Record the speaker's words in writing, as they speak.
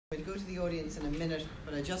to the audience in a minute,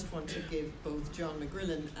 but I just want to give both John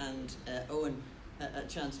McGrillen and Eoghan a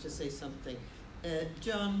chance to say something.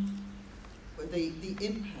 John, the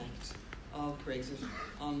impact of Brexit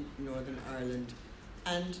on Northern Ireland,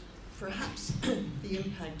 and perhaps the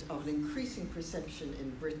impact of an increasing perception in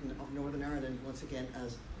Britain of Northern Ireland once again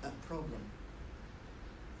as a problem.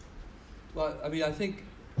 Well, I mean, I think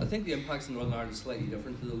the impacts in Northern Ireland are slightly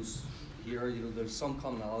different to those here. You know, there's some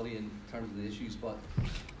commonality in terms of the issues, but I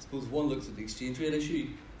suppose one looks at the exchange rate issue.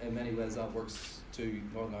 In many ways, that works to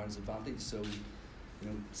Northern Ireland's advantage. So, you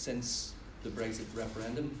know, since the Brexit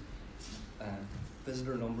referendum,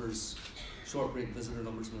 visitor numbers, short-break visitor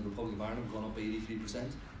numbers from the Republic of Ireland have gone up by 83%.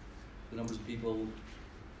 The numbers of people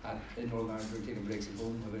in Northern Ireland who are taking breaks at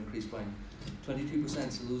home have increased by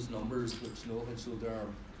 22%. So those numbers, which Noel had showed there,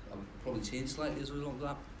 have probably changed slightly as a result of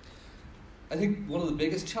that. I think one of the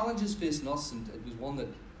biggest challenges facing us, and it was one that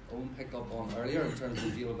Owen picked up on earlier in terms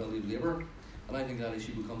of the availability of labour, and I think that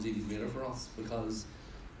issue becomes even greater for us because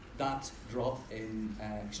that drop in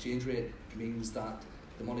exchange rate means that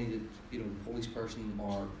the money that, you know, the Polish person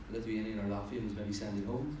or Lithuanian or Latvian was maybe sending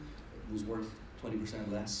home was worth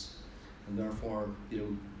 20% less, and therefore, you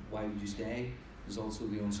know, why would you stay? There's also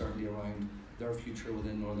the uncertainty around their future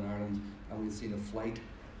within Northern Ireland, and we've seen a flight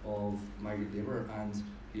of migrant labour, and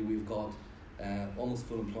you know, we've got almost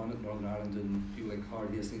full employment in Northern Ireland, and people like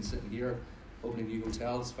Corry sitting here opening new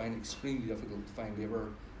hotels find it extremely difficult to find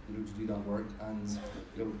labour, you know, to do that work, and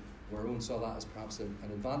you know, where Owen saw that as perhaps an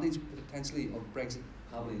advantage potentially of Brexit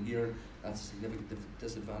happening here, that's a significant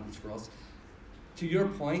disadvantage for us. To your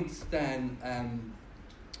point, then, I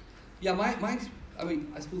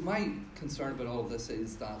suppose my concern about all of this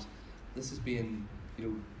is that this is being, you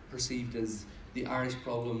know, perceived as the Irish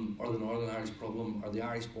problem or the Northern Irish problem or the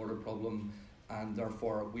Irish border problem, and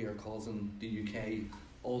therefore we are causing the UK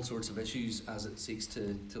all sorts of issues as it seeks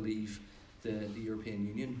to leave the European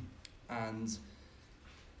Union. And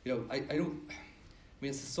you know, I mean,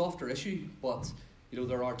 it's a softer issue, but you know,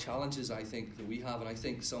 there are challenges I think that we have, and I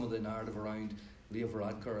think some of the narrative around Leo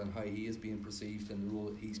Varadkar and how he is being perceived and the role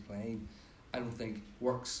that he's playing, I don't think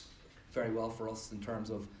works very well for us in terms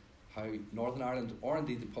of how Northern Ireland or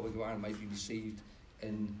indeed the Republic of Ireland might be perceived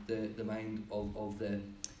in the mind of the,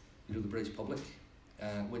 you know, the British public,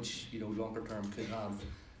 which, you know, longer term could have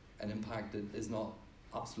an impact that is not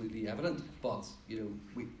absolutely evident, but you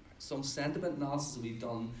know, some sentiment analysis that we've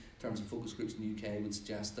done in terms of focus groups in the UK would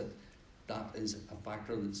suggest that that is a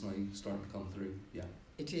factor that's now starting to come through. Yeah.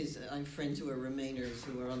 It is. I have friends who are Remainers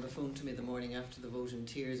who were on the phone to me the morning after the vote in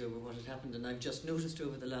tears over what had happened, and I've just noticed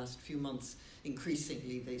over the last few months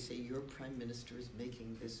increasingly they say your Prime Minister is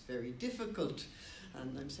making this very difficult,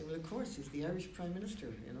 and I'm saying, well, of course he's the Irish Prime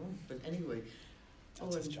Minister, you know, but anyway,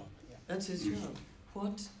 that's his job. Yeah. That's his job.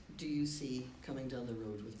 What do you see coming down the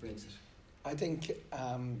road with Brexit? I think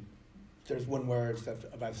there's one word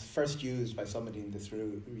that was first used by somebody in this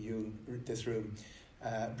room,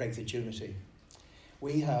 Brexit unity.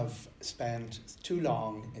 We have spent too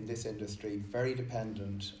long in this industry very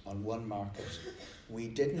dependent on one market. We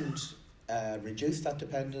didn't reduce that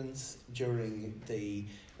dependence during the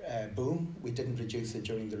boom. We didn't reduce it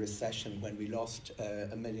during the recession when we lost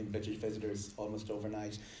 1 million British visitors almost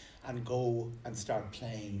overnight, and go and start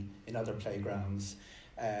playing in other playgrounds.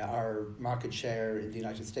 Our market share in the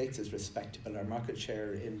United States is respectable. Our market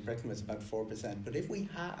share in Britain was about 4%. But if we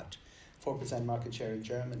had 4% market share in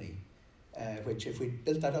Germany, which if we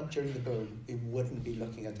built that up during the boom, we wouldn't be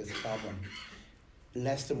looking at this problem.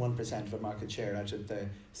 Less than 1% of a market share out of the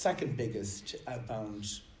second biggest outbound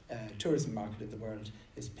tourism market in the world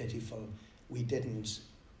is pitiful. We didn't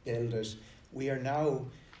build it. We are now,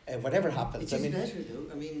 whatever happens, it is better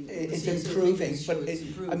though. I mean, it's improving, but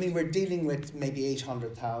I mean, we're dealing with maybe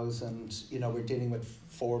 800,000. You know, we're dealing with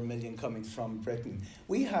 4 million coming from Britain.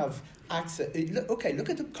 We have access. Okay, look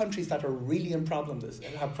at the countries that are really in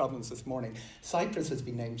have problems this morning. Cyprus has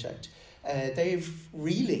been name checked. They've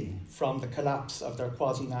reeling from the collapse of their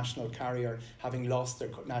quasi-national carrier, having lost their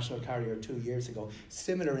national carrier 2 years ago.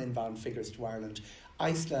 Similar inbound figures to Ireland.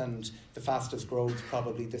 Iceland, the fastest growth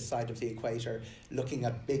probably this side of the equator, looking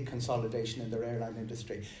at big consolidation in their airline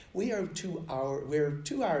industry. We're 2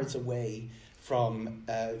 hours away from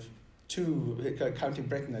counting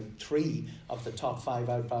Britain at 3 of the top 5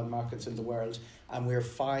 outbound markets in the world, and we're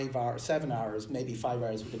 7 hours, maybe 5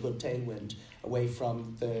 hours with a good tailwind away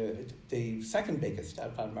from the second biggest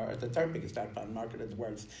outbound market, the third biggest outbound market in the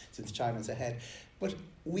world, since China's ahead. But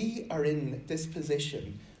we are in this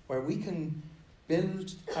position where we can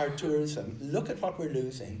build our tourism, look at what we're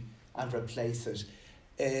losing and replace it.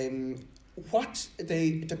 What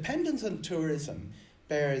the dependence on tourism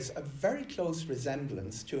bears a very close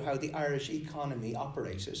resemblance to how the Irish economy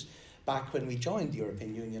operated back when we joined the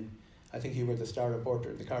European Union. I think you were the star reporter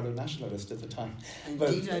at the Carlo Nationalist at the time.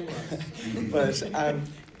 Indeed I was. But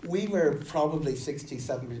we were probably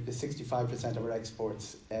 65% of our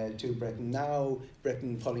exports to Britain. Now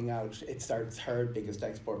Britain pulling out, it's our third biggest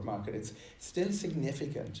export market. It's still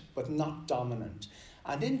significant, but not dominant.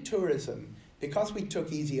 And in tourism, because we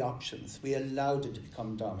took easy options, we allowed it to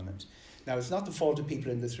become dominant. Now, it's not the fault of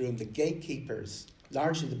people in this room. The gatekeepers,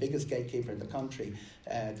 largely the biggest gatekeeper in the country,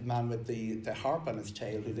 the man with the harp on his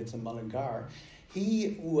tail who lives in Mullingar,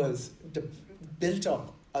 he built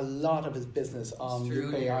up a lot of his business on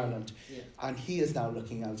UK Ireland, and he is now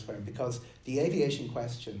looking elsewhere because the aviation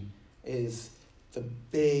question is the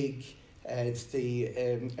big, it's the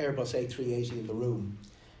Airbus A380 in the room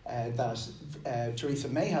that Theresa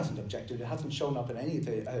May hasn't objected. It hasn't shown up in any of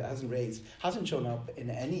the, hasn't shown up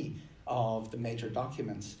in any of the major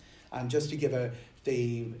documents. And just to give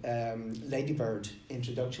the Ladybird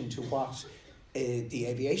introduction to what the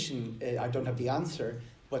aviation, I don't have the answer,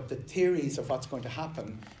 but the theories of what's going to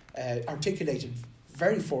happen, articulated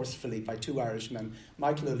very forcefully by two Irishmen.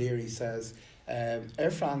 Michael O'Leary says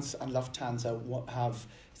Air France and Lufthansa have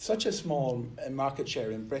such a small market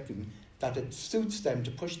share in Britain that it suits them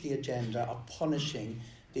to push the agenda of punishing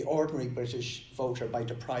the ordinary British voter by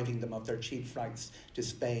depriving them of their cheap flights to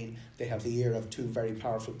Spain. They have the ear of two very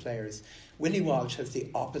powerful players. Willie Walsh has the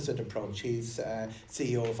opposite approach. He's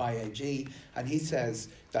CEO of IAG, and he says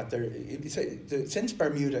that since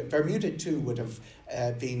Bermuda too would have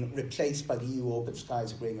been replaced by the EU Open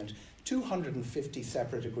Skies Agreement, 250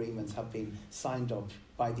 separate agreements have been signed up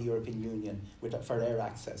by the European Union for air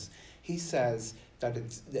access. He says that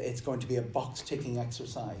it's going to be a box-ticking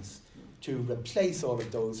exercise to replace all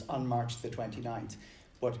of those on March the 29th.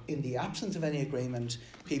 But in the absence of any agreement,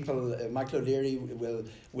 people, Michael O'Leary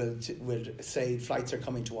will say flights are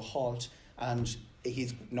coming to a halt, and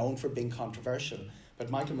he's known for being controversial.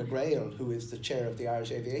 But Michael McGrillen, who is the chair of the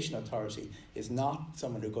Irish Aviation Authority, is not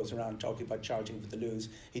someone who goes around talking about charging for the lose.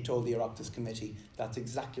 He told the Oireachtas Committee that's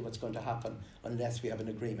exactly what's going to happen unless we have an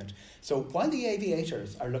agreement. So while the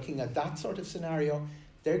aviators are looking at that sort of scenario,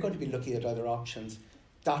 they're going to be looking at other options.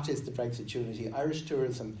 That is the Brexit unity. Irish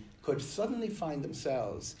tourism could suddenly find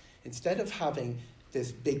themselves, instead of having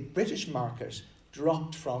this big British market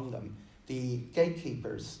dropped from them, the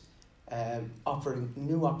gatekeepers offering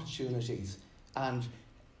new opportunities, and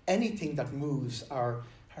anything that moves our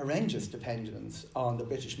horrendous dependence on the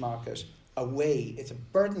British market away. It's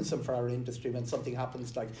burdensome for our industry when something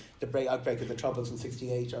happens like the outbreak of the Troubles in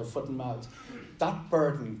 '68 or foot and mouth. That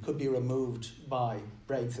burden could be removed by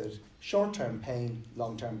Brexit. Short-term pain,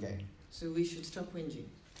 long-term gain. So we should stop whinging?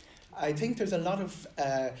 I think there's a lot of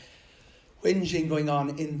whinging going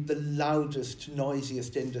on in the loudest,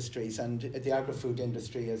 noisiest industries, and the agri-food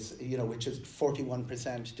industry is, which is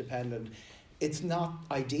 41% dependent. It's not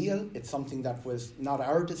ideal. It's something that was not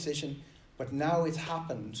our decision, but now it's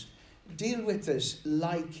happened. Deal with it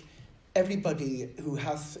like everybody who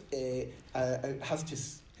has to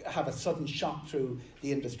have a sudden shock through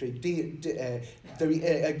the industry.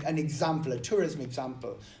 An example, a tourism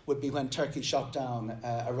example, would be when Turkey shot down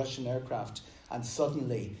a Russian aircraft, and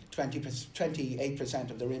suddenly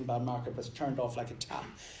 28% of their inbound market was turned off like a tap.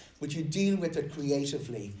 Would you deal with it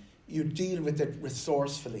creatively? You deal with it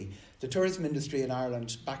resourcefully. The tourism industry in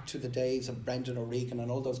Ireland, back to the days of Brendan O'Regan and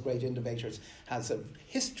all those great innovators, has a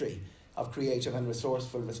history of creative and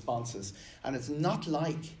resourceful responses. And it's not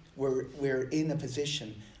like we're in a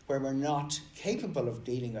position where we're not capable of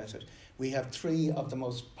dealing with it. We have three of the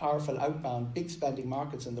most powerful outbound, big spending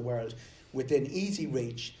markets in the world within easy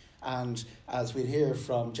reach. And as we'll hear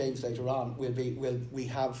from James later on, we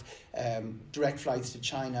have direct flights to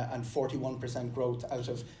China and 41% growth out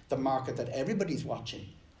of the market that everybody's watching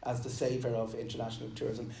as the saviour of international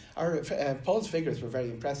tourism. Paul's figures were very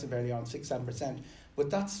impressive early on, 6-7%, but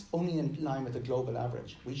that's only in line with the global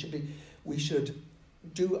average. We should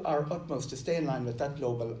do our utmost to stay in line with that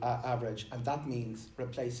global average, and that means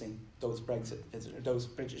replacing those Brexit visitors, those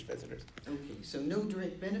British visitors. Okay, so no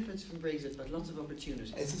direct benefits from Brexit, but lots of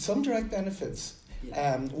opportunities. Some direct benefits.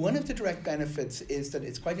 Yeah. One of the direct benefits is that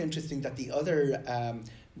it's quite interesting that the other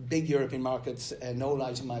big European markets, Noel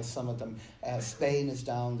itemised some of them. Spain is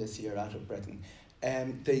down this year out of Britain.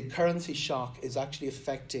 The currency shock is actually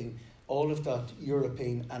affecting all of that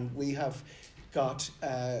European, and we have got,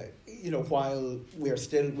 while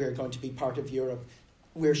we're going to be part of Europe,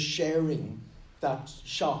 we're sharing that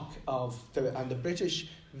shock and the British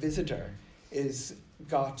visitor is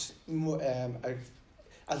got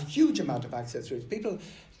a huge amount of access to it. People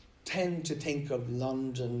tend to think of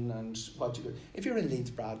London and what you do. If you're in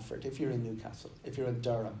Leeds, Bradford, if you're in Newcastle, if you're in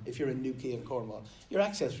Durham, if you're in Newquay and Cornwall, your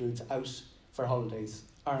access routes out for holidays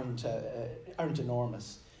aren't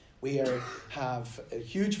enormous. We have a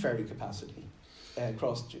huge ferry capacity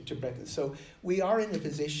across to Britain. So we are in a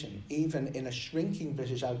position, even in a shrinking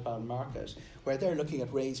British outbound market, where they're looking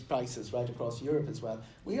at raised prices right across Europe as well.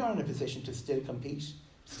 We are in a position to still compete.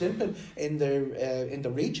 Still in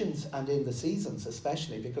the regions and in the seasons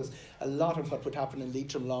especially, because a lot of what would happen in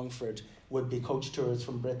Leitrim, Longford would be coach tours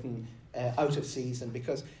from Britain out of season,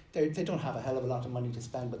 because they don't have a hell of a lot of money to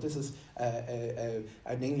spend, but this is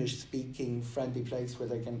an English speaking friendly place where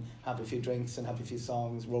they can have a few drinks and have a few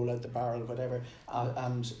songs, roll out the barrel, whatever,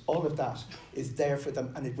 and all of that is there for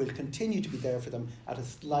them, and it will continue to be there for them at a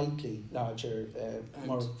slightly larger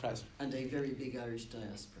more price. And a very big Irish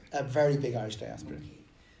diaspora. A very big Irish diaspora. Okay.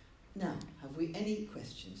 Now, have we any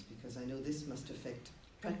questions? Because I know this must affect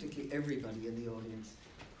practically everybody in the audience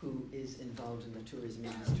who is involved in the tourism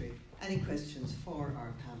industry. Any questions for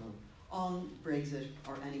our panel on Brexit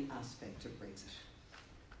or any aspect of Brexit?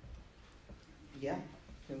 Yeah?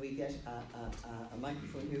 Can we get a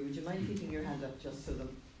microphone here? Would you mind keeping your hand up just so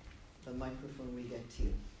the microphone will get to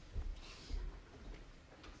you?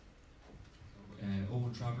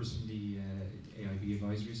 Eoghan Travers from the AIB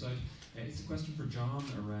advisory side. It's a question for John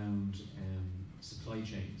around supply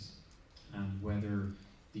chains and whether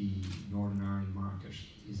the Northern Ireland market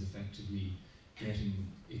is effectively getting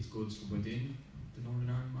its goods from within the Northern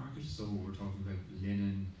Ireland market. So we're talking about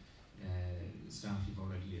linen, staff you've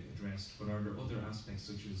already addressed, but are there other aspects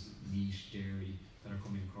such as meat, dairy that are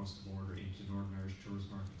coming across the border into the Northern Irish tourist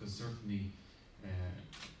market? Because certainly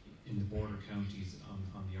in the border counties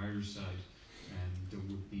on the Irish side, there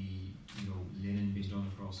would be, linen being done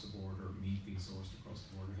across the border, meat being sourced across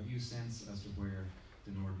the border. Have you a sense as to where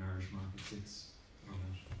the Northern Irish market sits on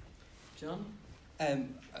that? John? I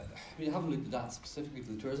haven't looked at that specifically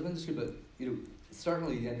for the tourism industry, but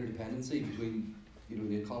certainly the interdependency between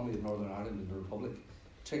the economy of Northern Ireland and the Republic,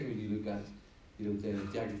 particularly when you look at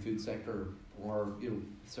the agri-food sector or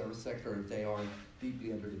service sector, they are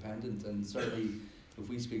deeply interdependent, and certainly if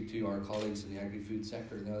we speak to our colleagues in the agri-food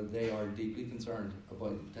sector, they are deeply concerned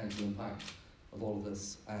about the potential impact of all of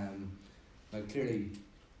this. Now clearly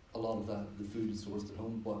a lot of the food is sourced at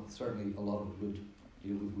home, but certainly a lot of it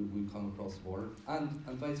would come across the border, and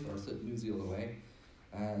vice versa, it moves the other way.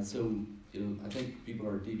 So I think people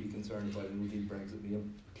are deeply concerned about a no-deal Brexit, the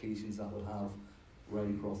implications that will have right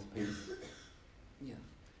across the piece. Yeah,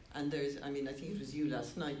 and I think it was you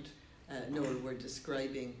last night, Noel, were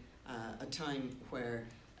describing a time where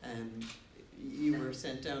you were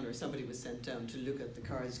sent down, or somebody was sent down to look at the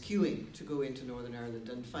cars queuing to go into Northern Ireland,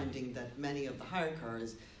 and finding that many of the hire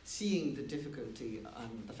cars, seeing the difficulty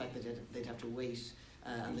and the fact that they'd have to wait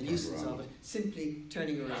and the nuisance of it, simply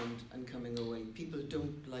turning around and coming away. People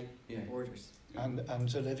don't like borders. And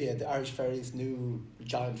Olivia, the Irish Ferry's new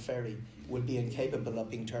giant ferry would be incapable of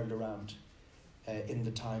being turned around in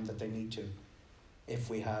the time that they need to, if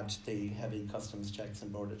we had the heavy customs checks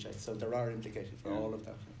and border checks. So there are implications for all of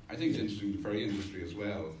that. I think it's interesting, the ferry industry as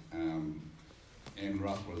well. Eoghan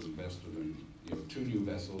Rockwell has invested in 2 new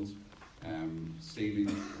vessels.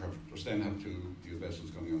 Sten have 2 new vessels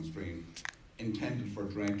coming on stream, intended for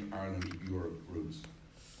direct Ireland-Europe routes.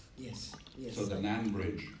 Yes. So the Nan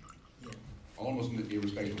Bridge, almost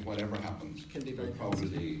irrespective of whatever happens, will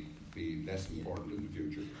probably be less important in the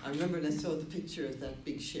future. I remember when I saw the picture of that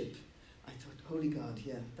big ship, I thought, holy God,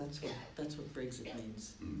 that's what Brexit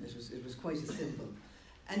means. It was quite a symbol.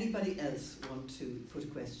 Anybody else want to put a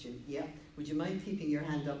question? Yeah. Would you mind keeping your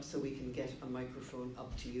hand up so we can get a microphone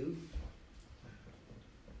up to you?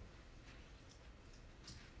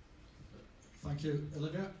 Thank you,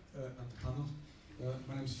 Olivia, and the panel.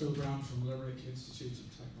 My name is Phil Brown from Limerick Institute of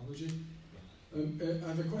Technology. I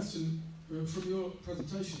have a question. From your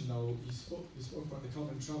presentation, Noel, you spoke about the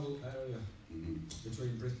common travel area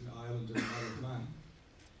between Britain, Ireland and Isle of Man.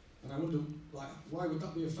 And I wonder, why would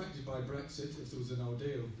that be affected by Brexit if there was a no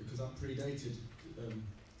deal? Because that predated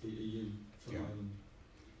the EU for Ireland.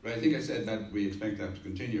 Right, I think I said that we expect that to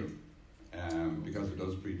continue because it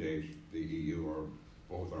does predate the EU, or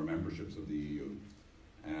both our memberships of the EU.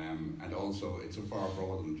 And also, it's so far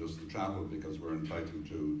broader than just the travel, because we're entitled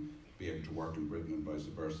to be able to work in Britain and vice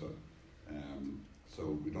versa.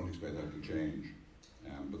 So we don't expect that to change.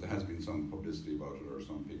 But there has been some publicity about it, or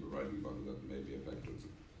some people writing about it, that may be affected.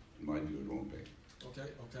 In my view, it won't be. Okay.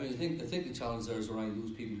 I think the challenge there is around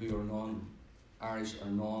those people who are non-Irish or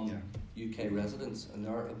non-UK residents, and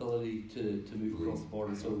their ability to move across the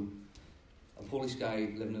border. So a Polish guy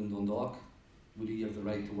living in Dundalk, would he have the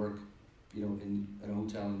right to work you know, in a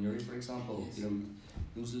hotel in Uri, for example, you know,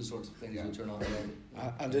 those are the sorts of things which are not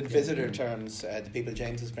allowed. And in visitor terms, the people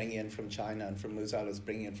James is bringing in from China and from Muzal is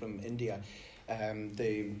bringing in from India,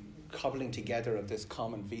 the cobbling together of this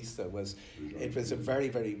common visa was a very,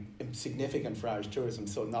 very significant for Irish tourism.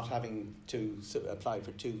 So not having to apply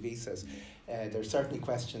for two visas, there are certainly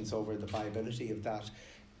questions over the viability of that.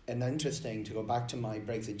 And interesting, to go back to my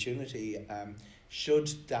Brexit unity, should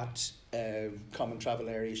that common travel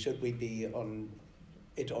area, should we be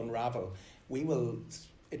it unravel,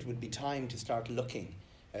 it would be time to start looking,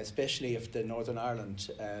 especially if the Northern Ireland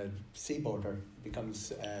sea border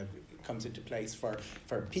comes into place for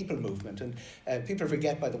people movement. And people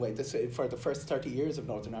forget, by the way, this for the first 30 years of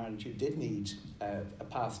Northern Ireland, you did need a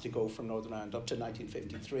pass to go from Northern Ireland up to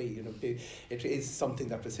 1953. You know, it is something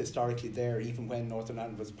that was historically there, even when Northern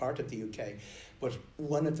Ireland was part of the UK. But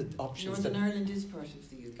one of the options Northern Ireland is part of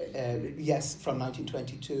the UK. Yes, from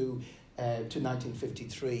 1922 to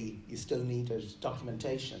 1953, you still needed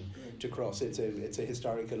documentation to cross. It's a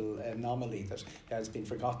historical anomaly that has been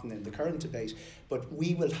forgotten in the current debate. But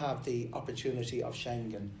we will have the opportunity of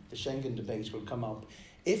Schengen. The Schengen debate will come up.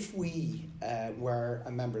 If we were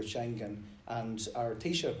a member of Schengen, and our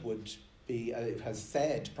Taoiseach would be, has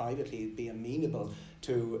said privately, be amenable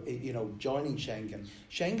to joining Schengen,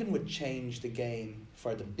 Schengen would change the game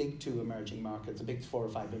for the big two emerging markets, the big 4 or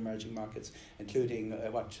 5 emerging markets, including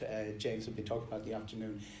what James will be talking about in the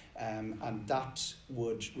afternoon, and that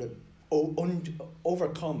would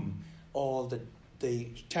overcome all the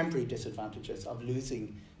temporary disadvantages of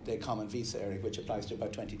losing the common visa area, which applies to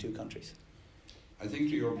about 22 countries. I think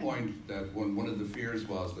to your point that one of the fears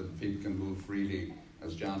was that people can move freely,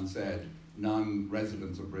 as John said,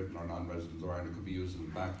 non-residents of Britain or non-residents of Ireland could be used as a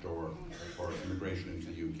backdoor for immigration into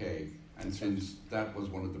the UK. And since that was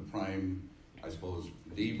one of the prime, I suppose,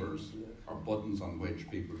 levers or buttons on which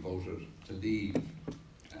people voted to leave,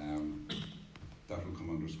 that will come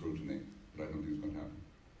under scrutiny. But I don't think it's going to happen.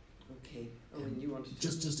 Okay. Owen, you wanted to...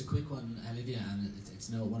 Just a quick one, Olivia, and it's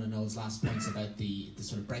one of Noel's last points about the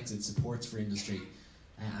sort of Brexit supports for industry,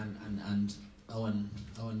 and Owen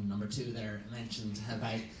number 2 there mentioned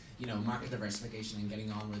about market diversification and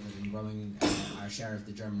getting on with it and growing our share of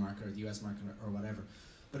the German market or the US market or whatever.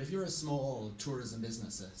 But if you're a small tourism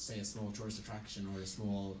business, say a small tourist attraction or a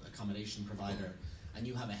small accommodation provider, and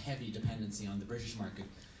you have a heavy dependency on the British market,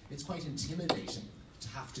 it's quite intimidating to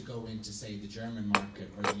have to go into, say, the German market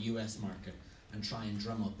or the US market and try and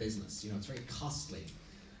drum up business. It's very costly.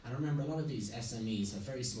 And remember, a lot of these SMEs have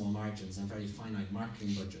very small margins and very finite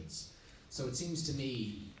marketing budgets. So it seems to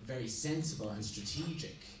me very sensible and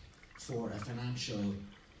strategic for a financial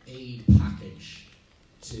aid package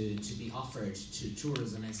to be offered to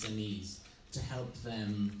tourism SMEs to help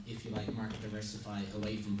them, if you like, market diversify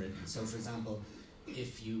away from Britain. So, for example,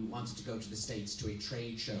 if you wanted to go to the States to a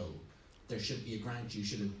trade show, there should be a grant you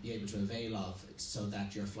should be able to avail of so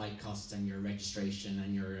that your flight costs and your registration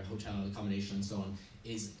and your hotel accommodation and so on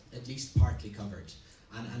is at least partly covered.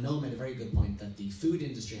 And Noel made a very good point that the food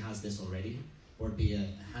industry has this already, or be a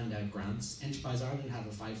handout grants. Enterprise Ireland have a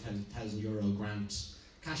 €5,000 grant,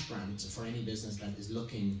 cash grant, for any business that is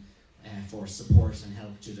looking for support and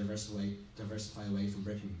help to diversify away from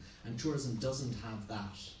Britain. And tourism doesn't have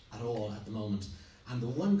that at all at the moment. And the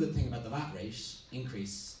one good thing about the VAT rate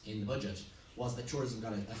increase in the budget was that tourism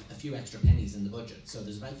got a few extra pennies in the budget. So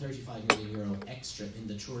there's about €35 million extra in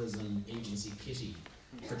the tourism agency kitty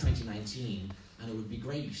for 2019. And it would be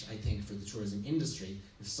great, I think, for the tourism industry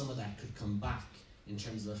if some of that could come back in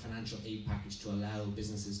terms of a financial aid package to allow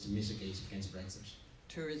businesses to mitigate against Brexit.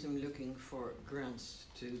 Tourism looking for grants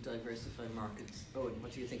to diversify markets. Owen,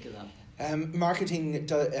 what do you think of that? Marketing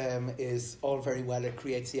is all very well, it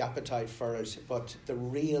creates the appetite for it, but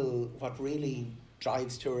what really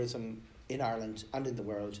drives tourism in Ireland and in the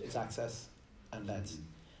world is access and beds.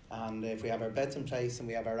 And if we have our beds in place and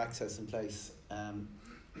we have our access in place,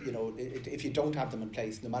 if you don't have them in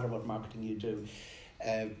place, no matter what marketing you do,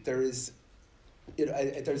 there's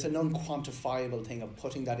an unquantifiable thing of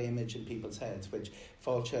putting that image in people's heads, which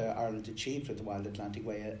Fáilte Ireland achieved with the Wild Atlantic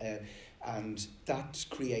Way, and that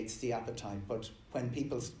creates the appetite. But when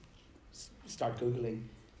people start Googling,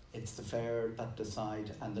 it's the fare that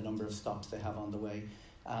decide and the number of stops they have on the way.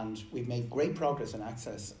 And we've made great progress in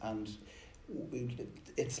access, and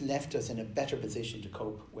it's left us in a better position to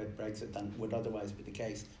cope with Brexit than would otherwise be the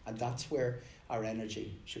case. And that's where our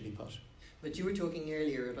energy should be put. But you were talking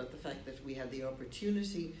earlier about the fact that we had the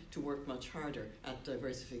opportunity to work much harder at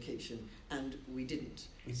diversification, and we didn't.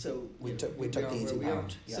 We took the easy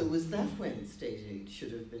part. Yeah. So was that when state aid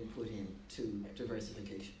should have been put into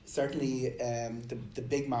diversification? Certainly, the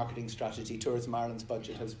big marketing strategy, Tourism Ireland's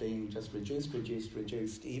budget has been just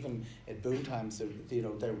reduced. Even at boom times,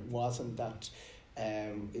 there wasn't that.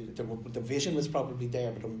 The vision was probably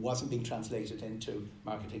there, but it wasn't being translated into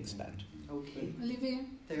marketing spend. Okay. Olivia?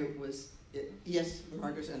 There was, yes,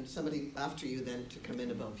 Margaret, and somebody after you then to come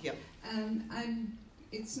in above. Yep.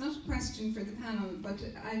 It's not a question for the panel, but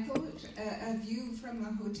I thought a view from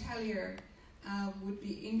a hotelier would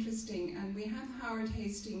be interesting. And we have Howard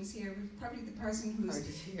Hastings here, probably the person who's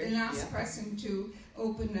the last person to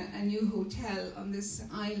open a new hotel on this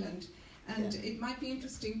island. And it might be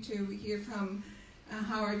interesting to hear from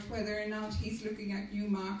Howard whether or not he's looking at new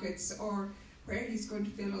markets or where he's going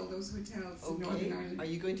to fill all those hotels in Northern Ireland. Are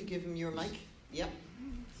you going to give him your mic? Yep.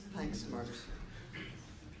 Thanks, Margaret.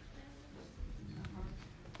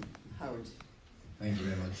 Howard. Thank you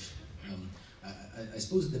very much. I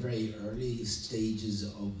suppose at the very early stages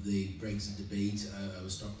of the Brexit debate, I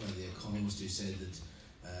was struck by the economist who said that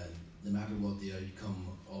no matter what the outcome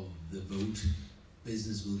of the vote,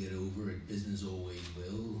 business will get over it, business always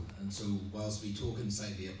will. And so whilst we talk in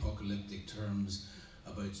slightly apocalyptic terms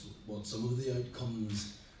about what some of the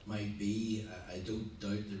outcomes might be, I don't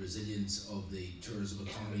doubt the resilience of the tourism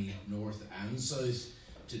economy north and south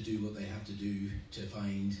to do what they have to do to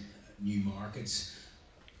find new markets.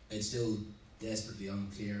 It's still desperately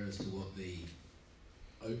unclear as to what the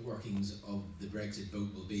outworkings of the Brexit vote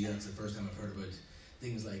will be. That's the first time I've heard about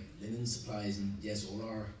things like linen supplies, and yes, all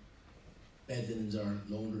our bed linens are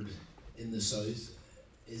laundered in the south.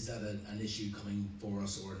 Is that an issue coming for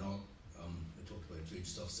us or not? We talked about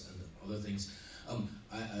foodstuffs and other things.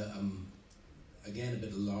 I'm again a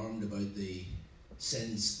bit alarmed about the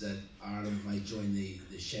sense that Ireland might join the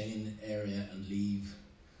Schengen area and leave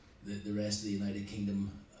the rest of the United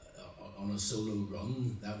Kingdom on a solo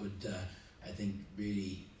run. That would, I think,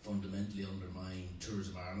 really fundamentally undermine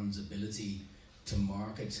Tourism Ireland's ability to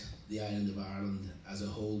market the island of Ireland as a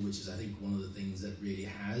whole, which is, I think, one of the things that really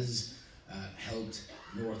has helped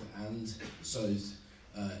North and South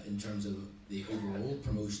in terms of the overall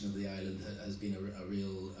promotion of the island. Has been a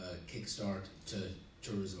real kickstart to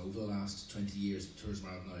tourism over the last 20 years. Tourism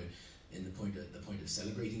Ireland now in the point of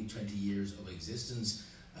celebrating 20 years of existence.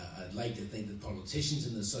 I'd like to think that politicians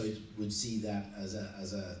in the south would see that as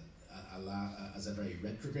a very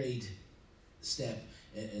retrograde step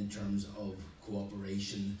in terms of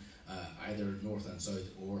cooperation, either north and south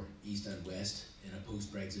or east and west in a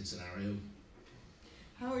post-Brexit scenario.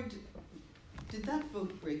 Howard, did that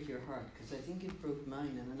vote break your heart? Because I think it broke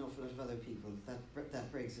mine and an awful lot of other people,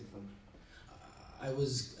 that Brexit vote. I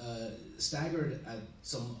was staggered at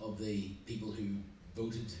some of the people who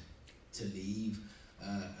voted to leave,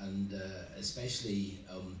 and especially,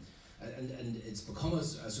 and it's become a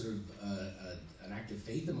sort of an act of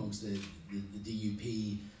faith amongst the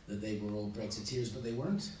DUP that they were all Brexiteers, but they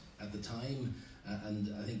weren't at the time.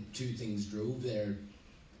 And I think two things drove their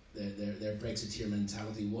Brexiteer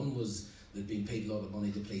mentality. One was they'd been paid a lot of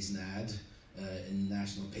money to place an ad in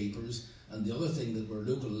national papers, and the other thing that were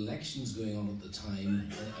local elections going on at the time,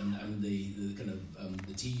 and the kind of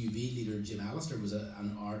the TUV leader Jim Allister was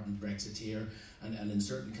an ardent Brexiteer, and in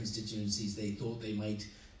certain constituencies they thought they might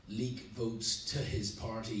leak votes to his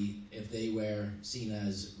party if they were seen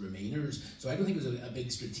as Remainers. So I don't think it was a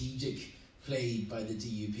big strategic play by the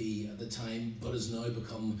DUP at the time, but has now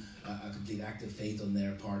become a complete act of faith on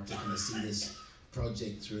their part to kind of see this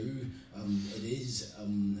project through. It is,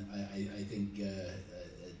 I think,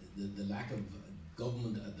 the lack of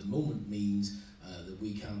government at the moment means that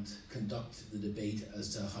we can't conduct the debate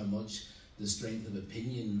as to how much the strength of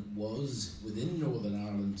opinion was within Northern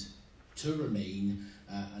Ireland to remain,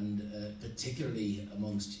 and particularly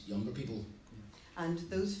amongst younger people. And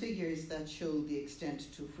those figures that show the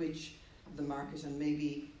extent to which the market and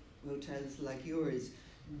maybe hotels like yours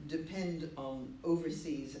depend on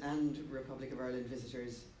overseas and Republic of Ireland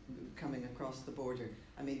visitors coming across the border.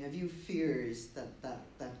 I mean, have you fears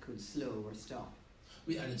that could slow or stop?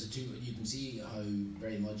 And it's you can see how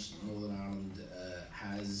very much Northern Ireland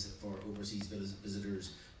has, for overseas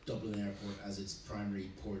visitors, Dublin Airport as its primary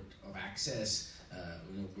port of access.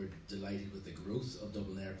 We're delighted with the growth of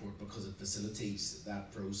Dublin Airport because it facilitates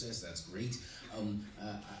that process. That's great.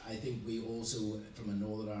 I think we also, from a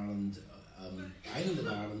Northern Ireland, island of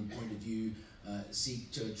Ireland point of view,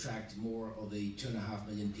 seek to attract more of the 2.5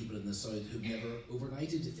 million people in the south who've never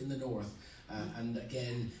overnighted in the north. And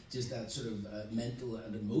again, just that sort of mental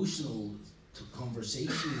and emotional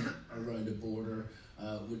conversation around a border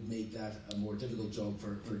would make that a more difficult job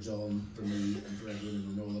for John, for me, and for everyone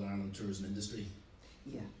in the Northern Ireland tourism industry.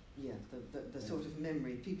 Yeah, the sort of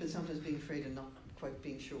memory. People sometimes being afraid and not quite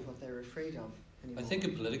being sure what they're afraid of anymore. I think a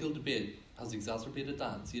political debate has exacerbated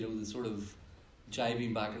that. The sort of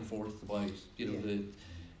jibing back and forth about, the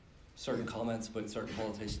certain comments about certain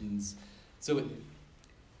politicians. So it,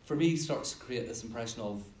 for me, starts to create this impression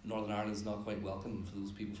of Northern Ireland is not quite welcome for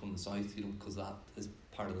those people from the south, because that is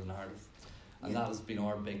part of the narrative. And that has been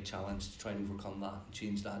our big challenge, to try and overcome that and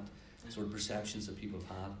change that sort of perceptions that people have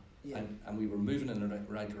had. Yeah. And we were moving in the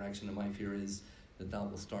right direction, and my fear is that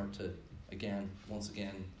will start to, once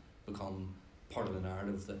again, become part of the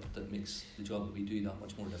narrative that makes the job that we do that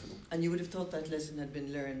much more difficult. And you would have thought that lesson had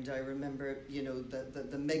been learned. I remember,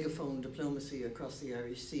 the megaphone diplomacy across the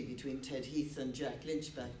Irish Sea between Ted Heath and Jack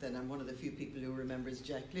Lynch back then. I'm one of the few people who remembers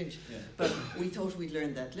Jack Lynch. Yeah. But we thought we'd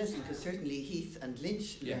learned that lesson, because certainly Heath and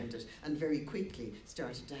Lynch learned it, and very quickly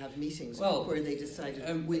started to have meetings where they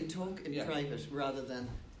decided we'll talk in private rather than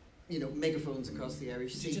megaphones across the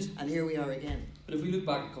Irish Sea. And here we are again. But if we look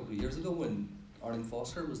back a couple of years ago, when Arlene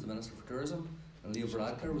Foster was the Minister for Tourism and Leo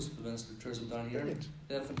Varadkar was the Minister for Tourism down here,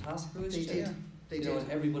 they had a fantastic relationship. They did. And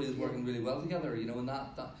everybody was working really well together. And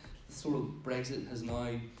that sort of Brexit has now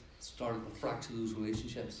started to fracture those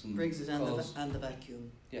relationships. And Brexit and the vacuum.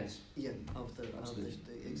 Yes. Yeah, of the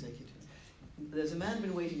executive. There's a man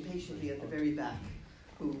been waiting patiently at the very back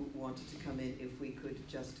who wanted to come in. If we could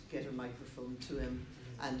just get a microphone to him.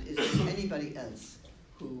 And is there anybody else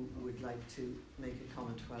who would like to make a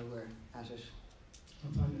comment while we're at it?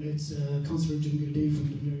 It's Councillor Jim Gildee from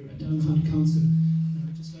the Down County Council. And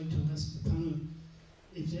I'd just like to ask the panel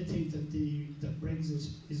if they think that Brexit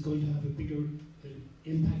is going to have a bigger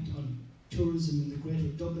impact on tourism in the greater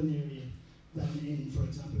Dublin area than in, for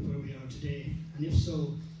example, where we are today. And if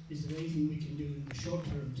so, is there anything we can do in the short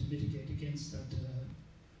term to mitigate against that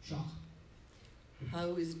shock?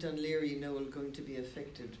 How is Dunleary, Noel, going to be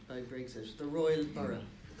affected by Brexit? The Royal Borough.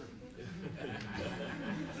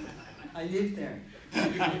 I live there.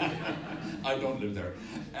 I don't live there.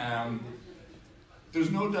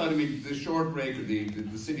 There's no doubt, the short break, or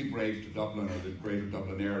the city break to Dublin, or the greater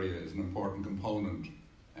Dublin area, is an important component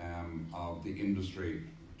of the industry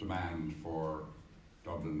demand for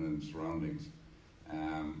Dublin and surroundings.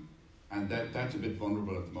 And that's a bit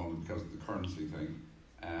vulnerable at the moment because of the currency thing.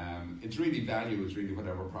 It's really value, it's really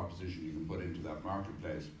whatever proposition you can put into that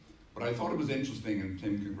marketplace. But I thought it was interesting, and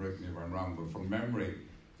Tim can correct me if I'm wrong, but from memory,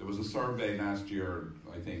 there was a survey last year,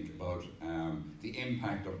 I think, about the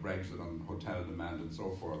impact of Brexit on hotel demand and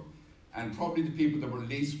so forth. And probably the people that were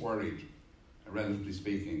least worried, relatively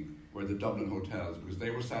speaking, were the Dublin hotels, because they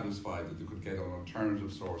were satisfied that they could get an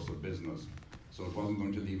alternative source of business. So it wasn't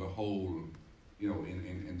going to leave a hole,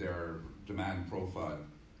 in their demand profile.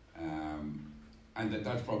 And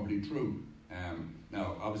that's probably true.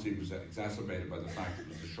 Now, obviously, it was exacerbated by the fact that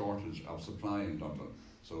there was a shortage of supply in Dublin,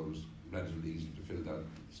 so it was relatively easy to fill that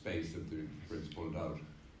space that the Brits pulled out.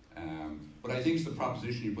 But I think it's the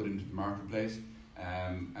proposition you put into the marketplace.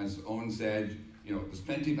 As Eoghan said, there's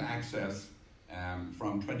plenty of access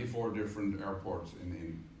from 24 different airports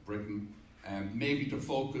in Britain, maybe to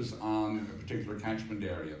focus on a particular catchment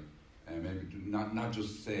area, maybe to not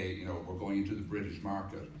just say, we're going into the British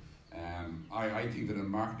market. I think that in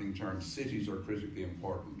marketing terms, cities are critically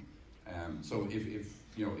important. So if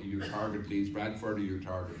you target Leeds, Bradford, or you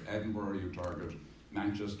target Edinburgh, or you target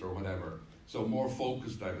Manchester, or whatever. So more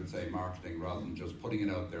focused, I would say, marketing, rather than just putting it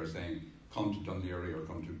out there saying, come to Dunleary or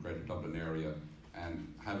come to Greater Dublin area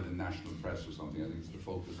and have it in national press or something. I think it's the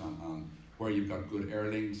focus on where you've got good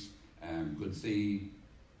air links, good sea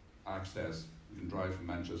access. You can drive from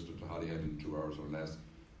Manchester to Holyhead in 2 hours or less.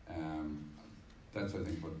 That's, I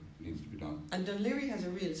think, what needs to be done. And Dunleary has a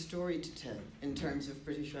real story to tell in terms of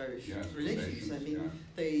British-Irish relations.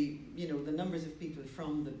 They, the numbers of people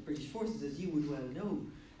from the British forces, as you would well know,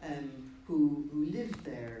 who lived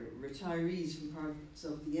there, retirees from parts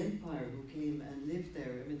of the Empire who came and lived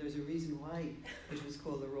there. There's a reason why it was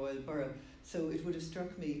called the Royal Borough. So it would have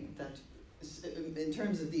struck me that in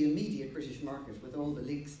terms of the immediate British market, with all the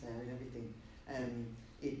links there and everything,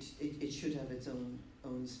 it should have its own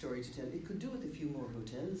story to tell. It could do with a few more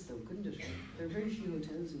hotels, though, couldn't it? There are very few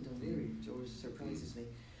hotels in Dunleary, which always surprises me.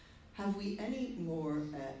 Have we any more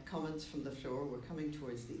comments from the floor? We're coming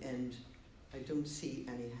towards the end. I don't see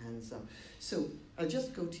any hands up. So I'll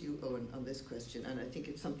just go to you, Eoghan, on this question, and I think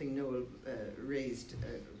it's something Noel raised,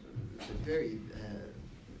 a very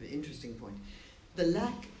interesting point. The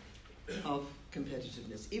lack of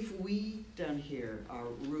competitiveness. If we down here are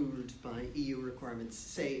ruled by EU requirements,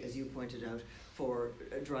 say, as you pointed out, for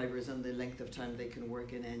drivers and the length of time they can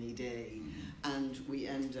work in any day, and we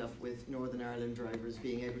end up with Northern Ireland drivers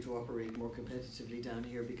being able to operate more competitively down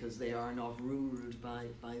here because they are not ruled by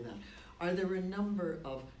that, are there a number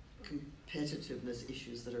of competitiveness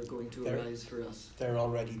issues that are going to arise for us? They're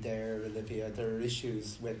already there, Olivia. There are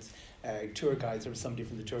issues with tour guides. There was somebody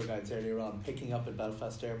from the tour guides earlier on picking up at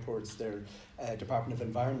Belfast airports their Department of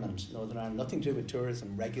Environment, Northern Ireland, nothing to do with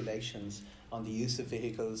tourism, regulations on the use of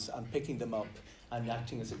vehicles, and picking them up and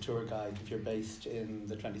acting as a tour guide if you're based in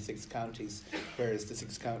the 26 counties, whereas the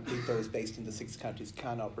those based in the 6 counties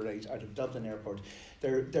can operate out of Dublin Airport.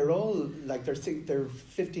 They're all like they're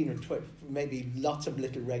 15 or 20, maybe lots of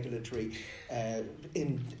little regulatory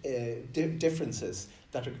differences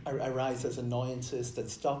that arise as annoyances that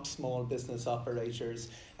stop small business operators,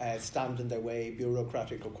 stand in their way,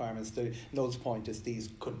 bureaucratic requirements. Noel's point is these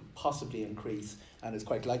could possibly increase, and it's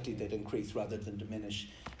quite likely they'd increase rather than diminish.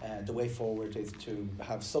 The way forward is to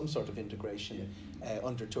have some sort of integration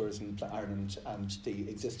under Tourism Ireland and the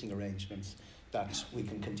existing arrangements that we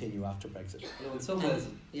can continue after Brexit. You know, in some ways,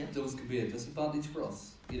 those could be a disadvantage for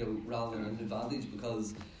us, rather than an advantage,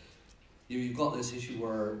 because you've got this issue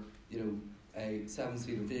where, a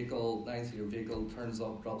 7-seater vehicle, 9-seater vehicle turns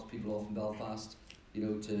up, drops people off in Belfast,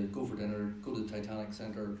 to go for dinner, go to the Titanic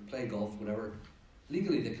Centre, play golf, whatever.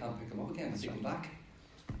 Legally, they can't pick them up again and take them back.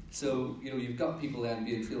 So, you've got people then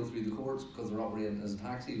being trailed through the courts because they're operating as a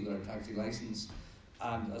taxi without a taxi licence,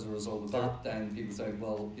 and as a result of that, then people say,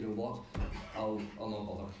 well, you know what, I'll not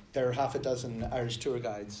bother. There are half a dozen Irish tour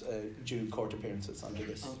guides due court appearances under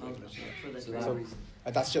this.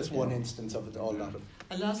 That's just one instance of it, all lot of.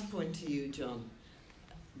 A last point to you, John.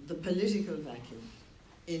 The political vacuum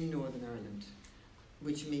in Northern Ireland,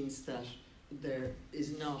 which means that there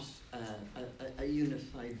is not a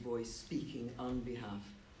unified voice speaking on behalf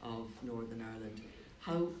of Northern Ireland.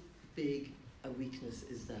 How big a weakness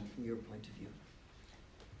is that from your point of view?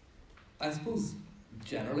 I suppose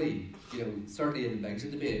generally, certainly in the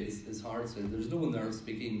Brexit debate, it's hard to say. There's no one there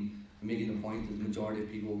speaking and making the point that the majority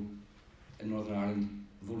of people in Northern Ireland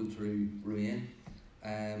voted through Remain,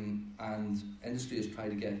 and industry has tried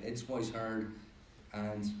to get its voice heard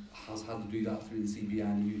and has had to do that through the CBI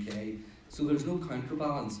in the UK. So there's no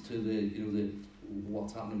counterbalance to the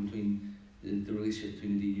what's happening between the relationship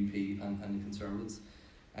between the DUP and the Conservatives.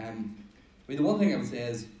 The one thing I would say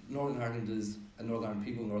is Northern Ireland and Northern Ireland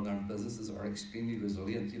people, Northern Ireland businesses are extremely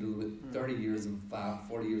resilient. With 40 years of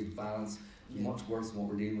violence, much worse than what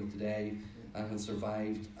we're dealing with today, and have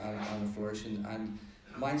survived and are flourishing. And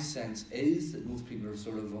my sense is that most people are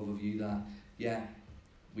sort of a view that,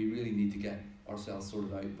 we really need to get ourselves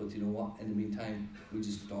sorted out, but you know what, in the meantime, we'll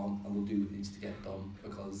just get on and we'll do what needs to get done,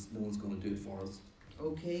 because no one's going to do it for us.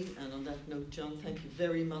 Okay, and on that note, John, thank you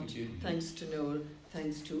very much. Thank you. Thanks to Noel,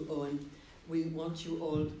 thanks to Eoghan. We want you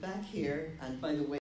all back here, and by the way,